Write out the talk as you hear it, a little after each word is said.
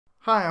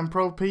Hi, I'm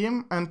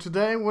propm, and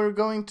today we're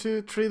going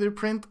to 3D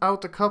print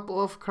out a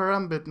couple of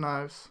Karambit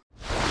knives.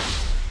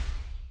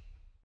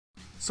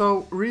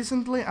 So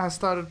recently I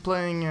started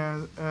playing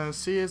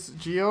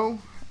CSGO.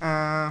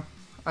 I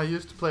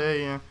used to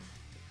play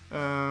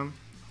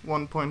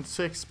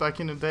 1.6 back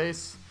in the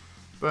days,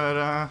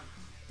 but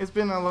it's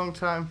been a long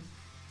time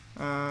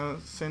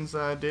since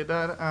I did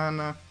that,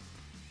 and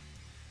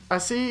I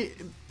see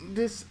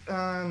this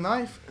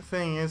knife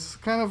thing is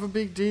kind of a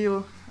big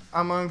deal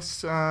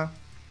amongst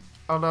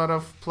a lot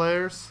of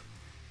players,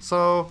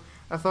 so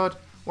I thought,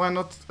 why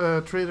not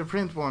 3D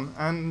print one?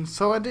 And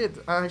so I did.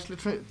 I actually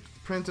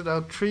printed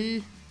out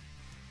 3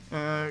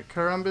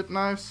 Karambit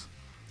knives.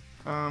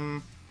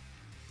 The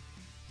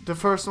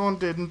first one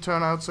didn't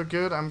turn out so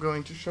good. I'm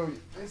going to show you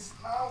this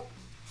now.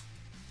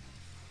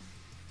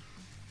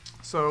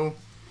 So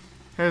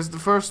here's the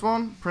first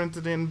one,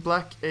 printed in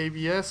black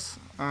ABS.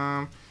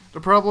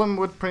 The problem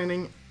with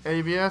printing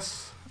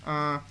ABS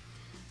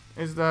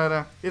is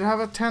that it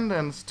have a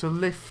tendency to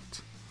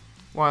lift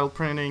while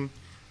printing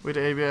with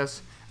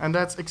ABS, and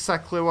that's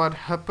exactly what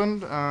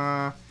happened,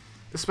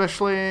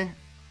 especially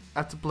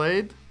at the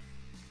blade.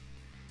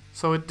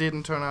 So it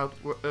didn't turn out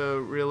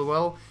really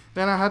well.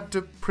 Then I had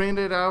to print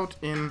it out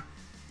in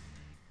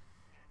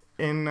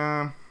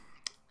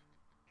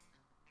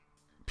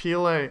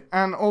PLA,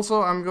 and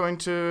also I'm going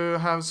to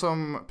have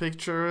some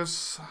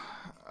pictures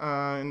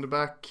in the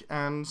back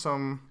and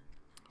some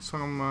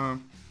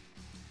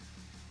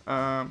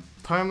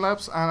time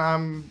lapse,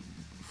 and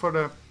for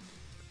the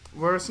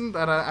version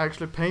that I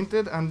actually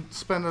painted and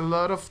spent a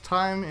lot of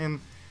time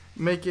in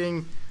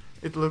making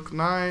it look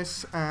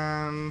nice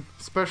and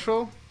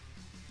special.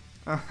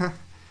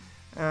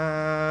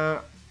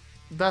 That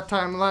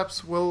time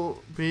lapse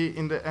will be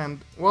in the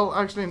end. Well,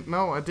 actually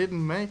no, I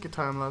didn't make a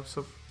time lapse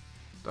of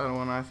that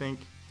one, I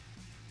think.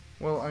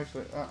 Well,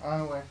 actually,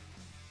 anyway.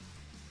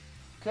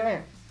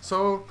 Okay,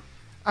 so,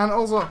 and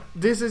also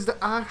this is the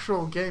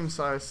actual game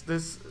size.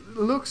 This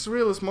looks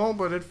really small,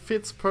 but it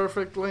fits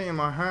perfectly in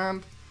my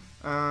hand.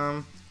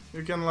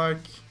 You can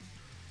like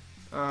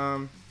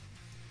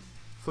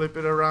flip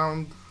it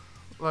around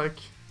like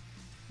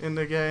in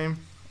the game,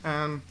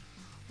 and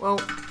well,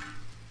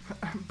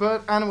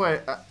 but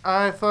anyway,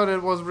 I thought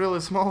it was really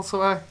small,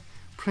 so I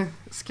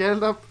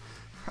scaled up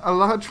a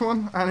large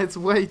one, and it's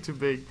way too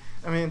big.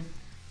 I mean,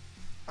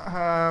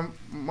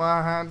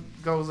 my hand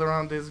goes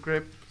around this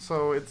grip,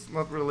 so it's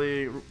not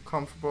really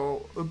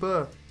comfortable.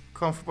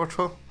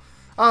 Comfortable.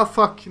 Oh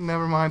fuck,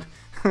 never mind.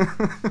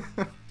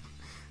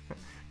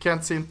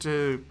 Can't seem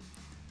to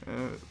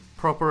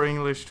proper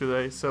English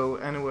today. So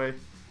anyway,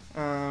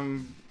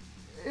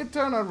 it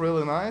turned out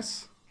really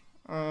nice.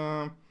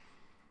 You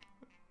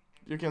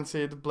can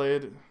see the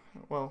blade.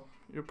 Well,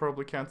 you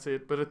probably can't see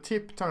it, but the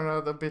tip turned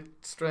out a bit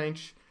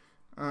strange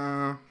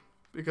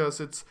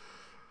because it's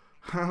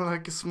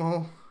like a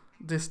small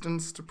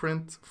distance to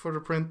print for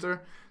the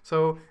printer.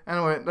 So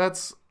anyway,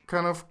 that's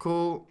kind of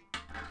cool.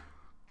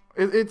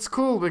 It's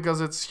cool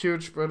because it's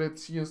huge, but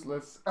it's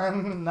useless.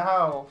 And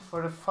now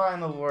for the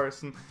final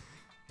version,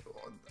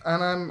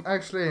 and I'm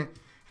actually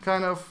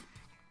kind of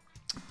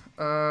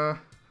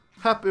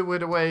happy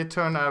with the way it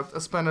turned out. I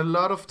spent a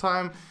lot of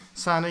time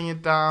sanding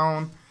it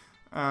down,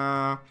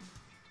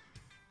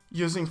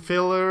 using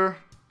filler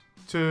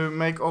to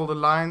make all the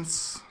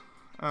lines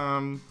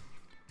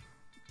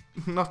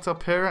not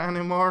appear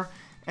anymore,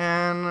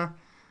 and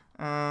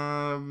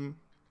I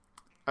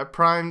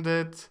primed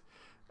it,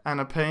 and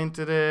I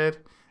painted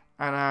it,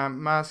 and I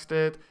masked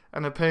it,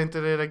 and I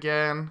painted it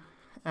again,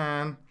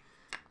 and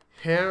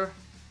here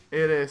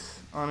it is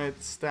on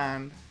its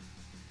stand.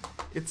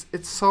 It's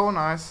so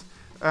nice.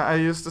 I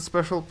used a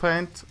special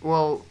paint.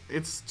 Well,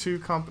 it's two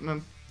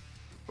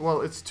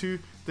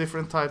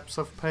different types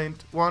of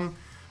paint. One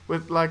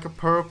with like a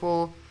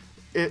purple.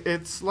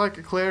 It's like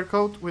a clear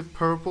coat with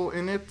purple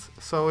in it,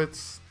 so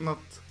it's not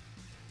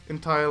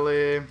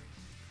entirely.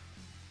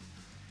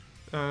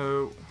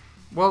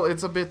 Well,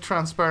 it's a bit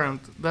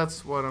transparent.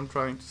 That's what I'm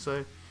trying to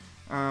say.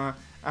 And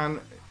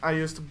I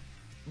used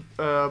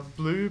a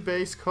blue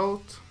base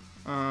coat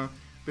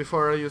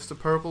before I used the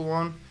purple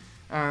one,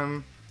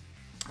 and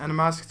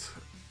masked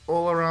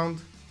all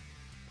around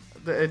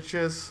the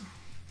edges.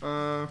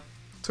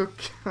 Took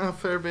a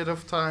fair bit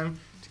of time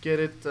to get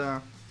it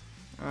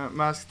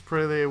masked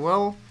pretty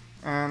well,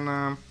 and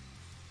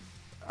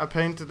I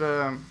painted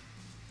a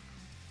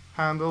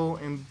handle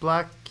in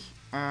black,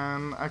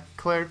 and I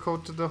clear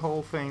coated the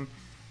whole thing.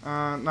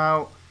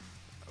 Now,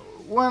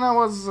 when I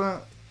was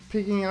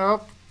picking it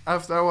up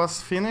after I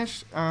was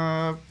finished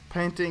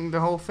painting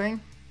the whole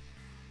thing,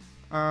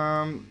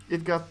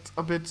 it got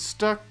a bit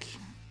stuck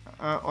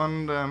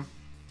on the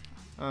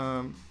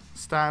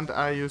stand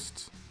I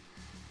used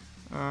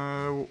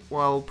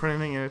while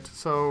printing it,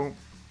 so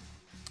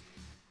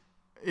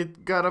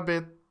it got a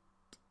bit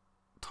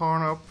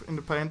torn up in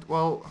the paint.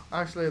 Well,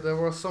 actually there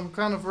was some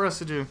kind of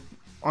residue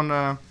on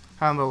the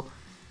handle.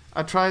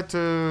 I tried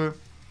to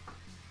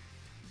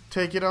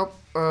take it off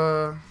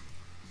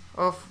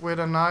with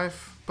a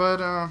knife, but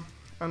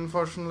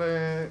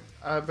unfortunately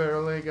I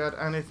barely got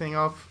anything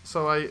off,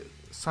 so I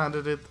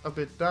sanded it a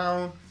bit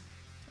down,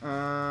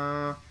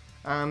 and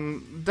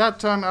that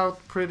turned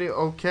out pretty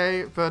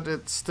okay, but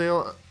it's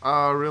still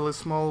a really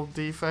small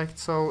defect,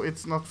 so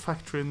it's not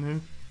factory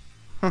new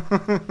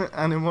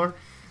anymore.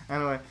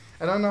 Anyway,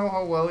 I don't know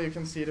how well you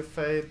can see the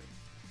fade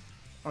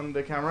on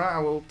the camera. I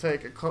will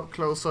take a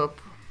close-up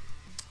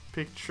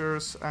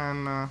pictures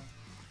and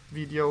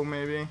video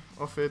maybe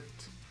of it.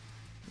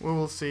 We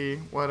will see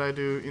what I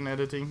do in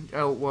editing.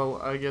 Oh,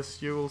 well, I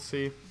guess you will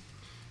see.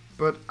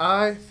 But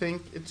I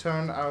think it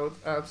turned out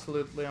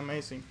absolutely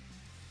amazing.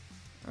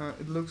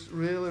 It looks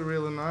really,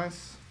 really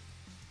nice.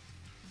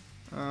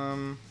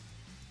 And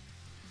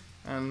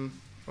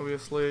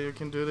obviously you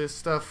can do this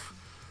stuff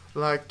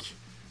like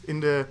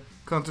in the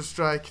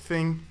Counter-Strike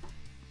thing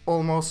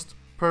almost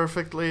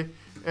perfectly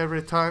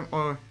every time.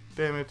 Oh,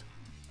 damn it.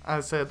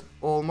 I said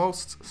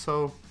almost,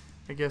 so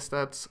I guess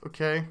that's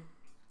okay.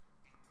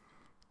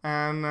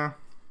 And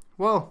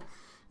well,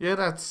 yeah,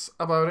 that's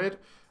about it.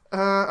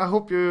 I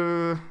hope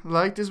you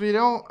like this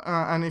video,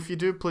 and if you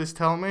do, please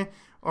tell me,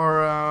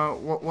 or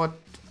what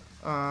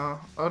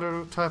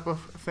other type of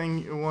thing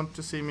you want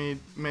to see me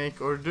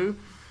make or do.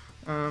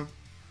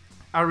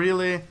 I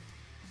really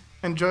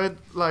enjoyed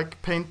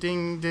like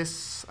painting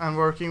this and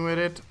working with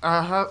it.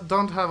 I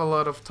don't have a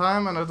lot of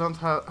time, and I don't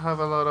have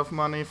a lot of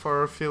money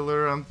for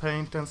filler and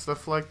paint and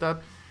stuff like that,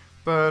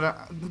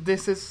 but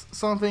this is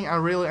something I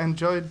really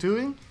enjoy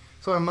doing.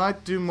 So I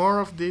might do more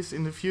of this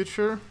in the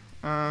future,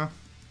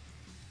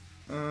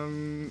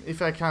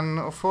 if I can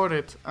afford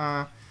it.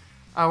 I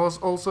was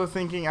also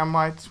thinking I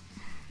might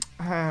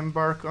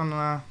embark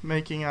on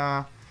making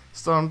a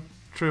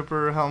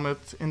Stormtrooper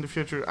helmet in the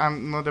future.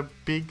 I'm not a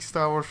big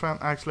Star Wars fan.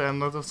 Actually, I'm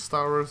not a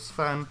Star Wars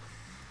fan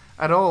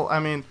at all. I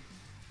mean,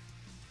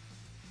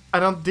 I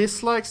don't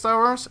dislike Star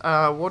Wars.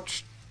 I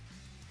watched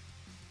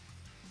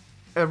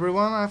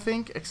everyone, I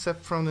think,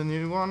 except from the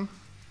new one.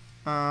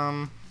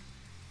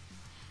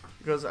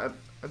 Because I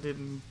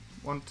didn't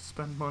want to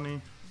spend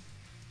money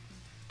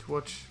to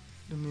watch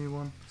the new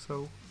one,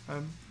 so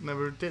I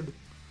never did.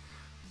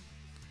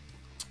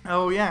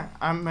 Oh yeah,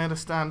 I made a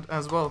stand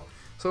as well.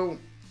 So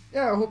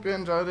yeah, I hope you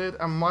enjoyed it.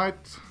 I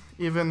might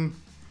even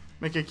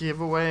make a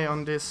giveaway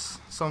on this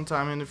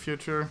sometime in the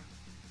future,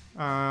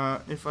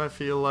 if I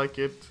feel like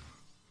it,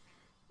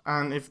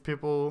 and if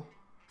people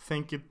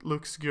think it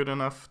looks good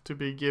enough to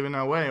be given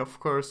away, of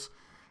course.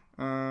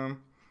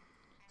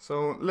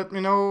 So let me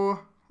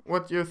know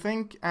what you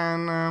think,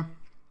 and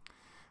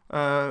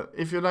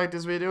if you like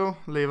this video,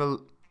 leave a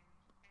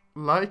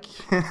like,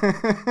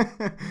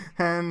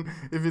 and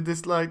if you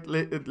dislike,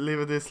 leave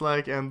a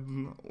dislike,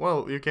 and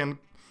well, you can,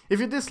 if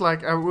you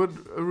dislike, I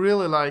would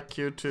really like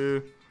you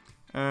to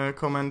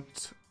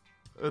comment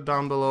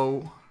down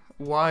below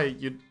why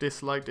you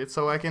disliked it,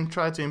 so I can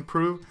try to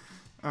improve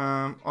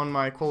on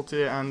my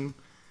quality and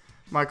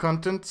my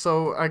content,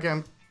 so I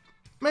can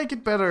make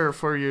it better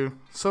for you,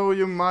 so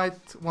you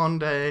might one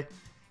day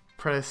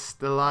press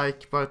the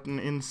like button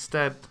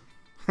instead.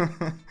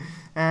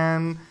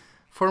 And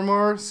for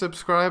more,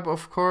 subscribe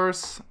of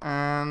course,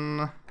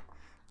 and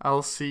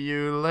I'll see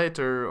you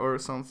later or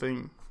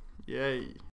something. Yay.